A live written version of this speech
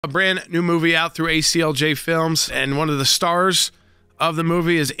A brand new movie out through ACLJ Films, and one of the stars of the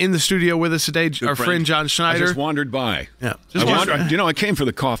movie is in the studio with us today, our friend John Schneider. I just wandered by. Yeah, I came for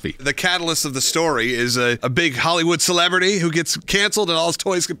the coffee. The catalyst of the story is a big Hollywood celebrity who gets canceled and all his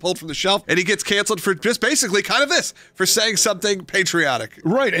toys get pulled from the shelf, and he gets canceled for just basically kind of this, for saying something patriotic.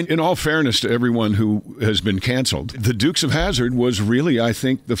 Right, and in all fairness to everyone who has been canceled, the Dukes of Hazzard was really, I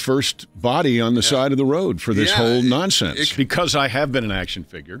think, the first body on the side of the road for this whole nonsense. Because I have been an action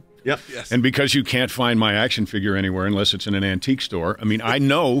figure. Yep. Yes. And because you can't find my action figure anywhere unless it's in an antique store. I mean, I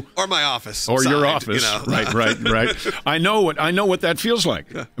know. Or my office. Or side, your office. You know. Right. I know what that feels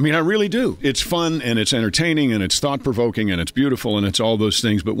like. I mean, I really do. It's fun and it's entertaining and it's thought-provoking and it's beautiful and it's all those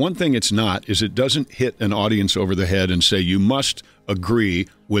things. But one thing it's not is it doesn't hit an audience over the head and say, you must agree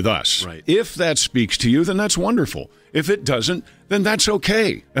with us. Right. If that speaks to you, then that's wonderful. If it doesn't, then that's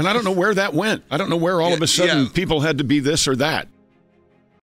okay. And I don't know where that went. I don't know where all of a sudden people had to be this or that.